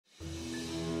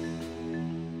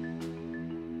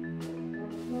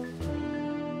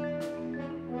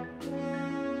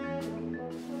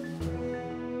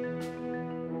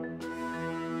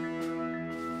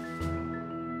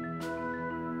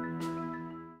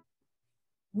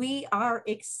We are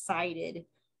excited.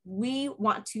 We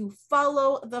want to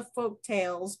follow the folk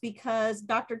tales because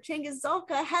Dr. Csenge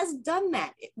Zalka has done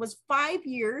that. It was 5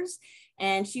 years,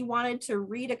 and she wanted to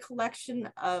read a collection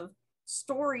of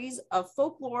stories of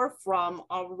folklore from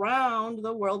around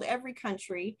the world, every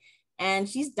country, and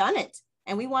she's done it.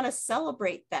 And we want to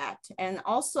celebrate that. And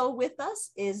also with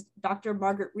us is Dr.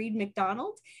 Margaret Read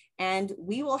MacDonald, and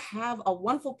we will have a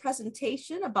wonderful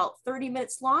presentation about 30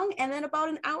 minutes long and then about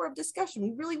an hour of discussion.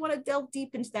 We really want to delve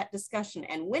deep into that discussion.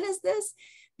 And when is this?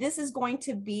 This is going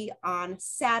to be on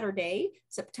Saturday,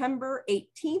 September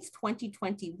 18th,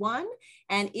 2021,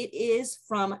 and it is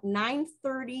from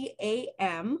 9:30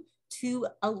 a.m. to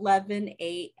 11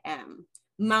 a.m.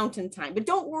 Mountain Time. But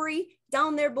don't worry,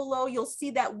 down there below, you'll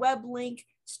see that web link,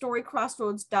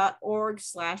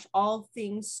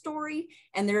 storycrossroads.org/allthingsstory,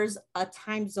 and there's a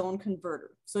time zone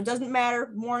converter. So it doesn't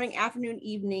matter, morning, afternoon,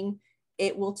 evening,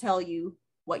 it will tell you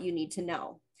what you need to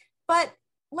know. But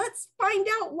let's find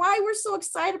out why we're so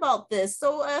excited about this.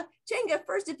 So Csenge,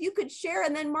 first, if you could share,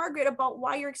 and then Margaret, about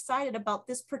why you're excited about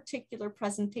this particular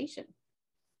presentation.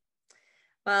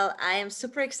 Well, I am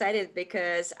super excited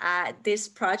because this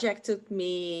project took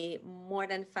me more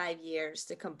than 5 years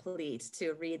to complete,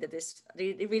 to read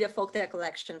a folktale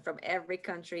collection from every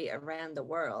country around the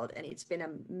world. And it's been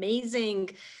an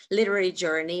amazing literary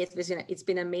journey. It's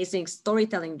been an amazing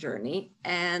storytelling journey.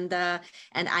 And I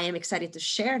am excited to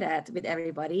share that with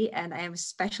everybody. And I am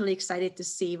especially excited to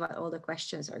see what all the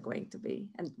questions are going to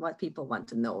be and what people want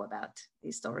to know about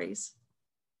these stories.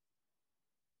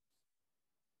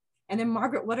 And then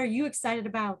Margaret, what are you excited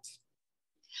about?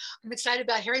 I'm excited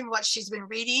about hearing what she's been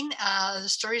reading, the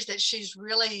stories that she's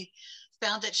really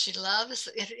found that she loves,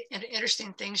 and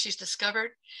interesting things she's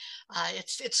discovered.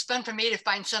 It's fun for me to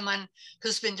find someone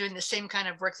who's been doing the same kind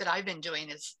of work that I've been doing,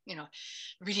 is, you know,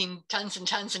 reading tons and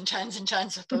tons and tons and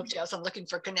tons of folktales and looking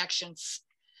for connections.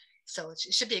 So it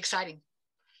should be exciting.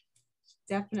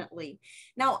 Definitely.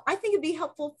 Now, I think it'd be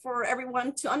helpful for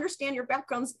everyone to understand your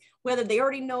backgrounds, whether they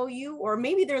already know you, or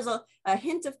maybe there's a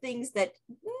hint of things that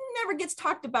never gets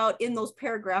talked about in those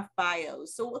paragraph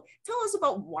bios. So tell us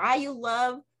about why you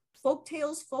love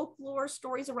folktales, folklore,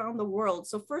 stories around the world.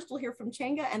 So first we'll hear from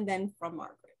Csenge and then from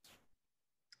Margaret.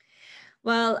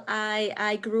 Well,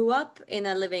 I grew up in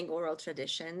a living oral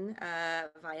tradition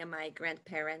via my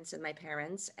grandparents and my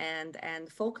parents, and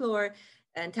folklore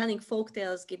and telling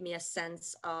folktales give me a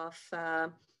sense of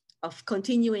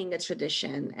continuing a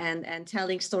tradition and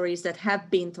telling stories that have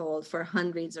been told for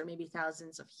hundreds or maybe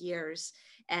thousands of years.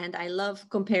 And I love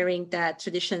comparing that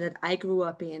tradition that I grew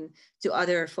up in to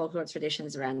other folklore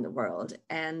traditions around the world.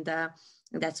 And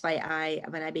that's why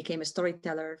when I became a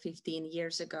storyteller 15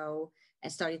 years ago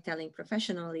and started telling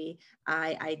professionally,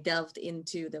 I delved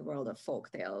into the world of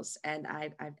folktales, and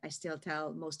I still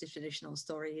tell mostly traditional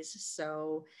stories.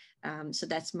 So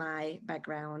that's my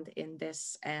background in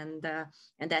this, and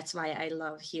that's why I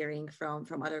love hearing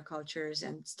from other cultures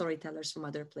and storytellers from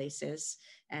other places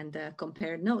and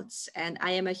compare notes. And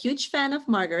I am a huge fan of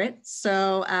Margaret,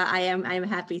 so I'm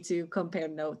happy to compare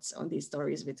notes on these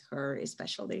stories with her,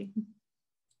 especially.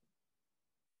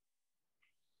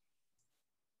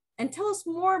 And tell us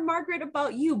more, Margaret,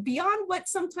 about you, beyond what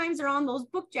sometimes are on those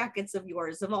book jackets of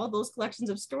yours, of all those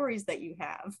collections of stories that you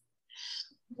have.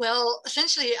 Well,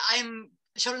 essentially, I'm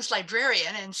a children's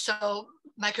librarian, and so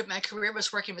my career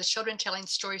was working with children, telling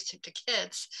stories to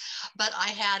kids. But I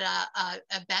had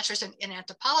a bachelor's in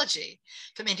anthropology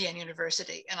from Indiana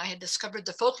University, and I had discovered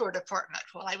the folklore department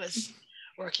while I was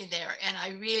working there. And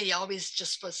I really always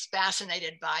just was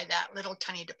fascinated by that little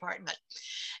tiny department.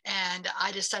 And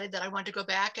I decided that I wanted to go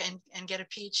back and get a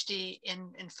PhD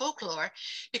in folklore,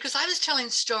 because I was telling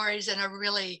stories in a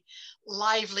really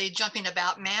lively, jumping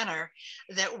about manner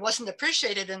that wasn't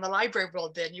appreciated in the library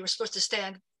world then. You were supposed to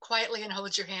stand quietly and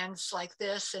hold your hands like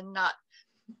this and not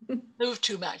move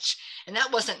too much. And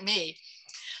that wasn't me.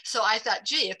 So I thought,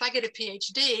 gee, if I get a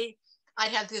PhD,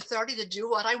 I'd have the authority to do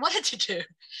what I wanted to do.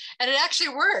 And it actually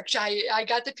worked. I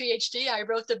got the PhD. I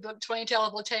wrote the book, 20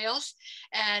 Tellable Tales.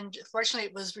 And fortunately,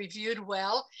 it was reviewed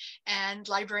well, and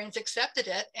librarians accepted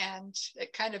it. And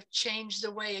it kind of changed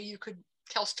the way you could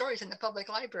tell stories in the public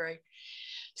library.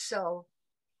 So,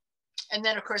 and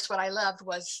then, of course, what I loved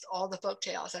was all the folk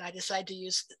tales. And I decided to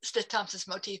use Stith Thompson's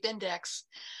motif index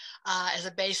as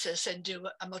a basis and do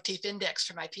a motif index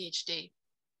for my PhD,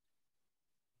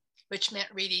 which meant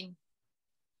reading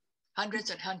hundreds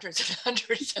and hundreds and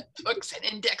hundreds of books and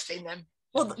indexing them.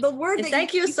 Well, the word that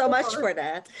thank you so much for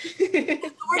that.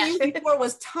 The word you used before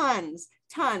was tons.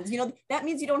 tons. You know, that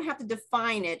means you don't have to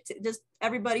define it. Just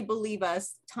everybody believe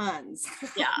us, tons.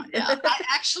 Yeah.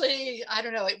 I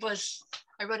don't know.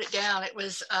 I wrote it down. It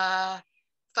was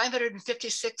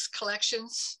 556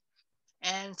 collections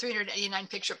and 389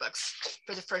 picture books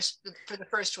for the first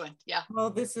one. Yeah. Well,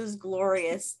 this is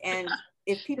glorious. And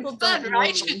if people fun, don't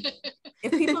right? know me,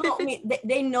 if people don't mean,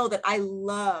 they know that I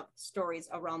love stories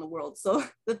around the world. So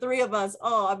the three of us,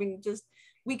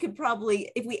 we could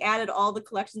probably, if we added all the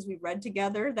collections we read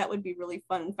together, that would be really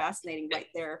fun and fascinating right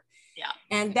there. Yeah.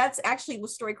 And that's actually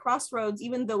with Story Crossroads,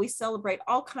 even though we celebrate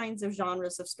all kinds of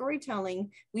genres of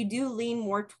storytelling, we do lean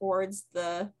more towards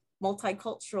the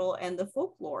multicultural and the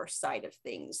folklore side of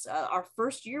things. Our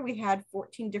first year, we had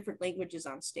 14 different languages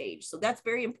on stage. So that's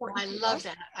very important.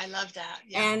 I love that.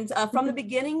 Yeah. And from the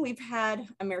beginning, we've had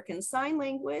American Sign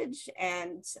Language,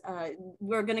 and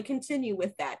we're going to continue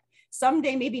with that.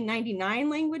 Someday, maybe 99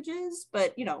 languages,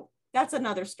 but that's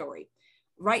another story.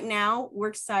 Right now, we're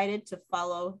excited to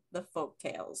follow the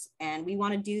folktales, and we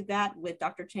want to do that with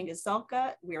Dr. Csenge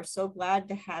Zalka. We are so glad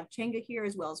to have Csenge here,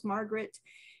 as well as Margaret.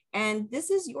 And this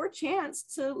is your chance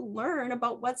to learn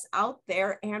about what's out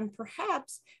there, and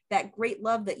perhaps that great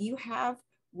love that you have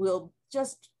will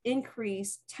just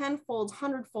increase tenfold,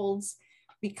 hundredfolds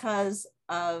because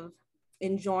of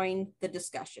enjoying the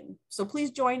discussion. So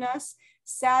please join us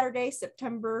Saturday,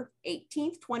 September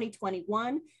 18th,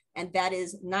 2021. And that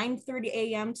is 9:30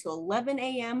 a.m. to 11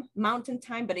 a.m. Mountain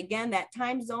Time. But again, that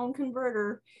time zone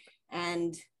converter,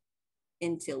 and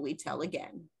until we tell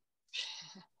again.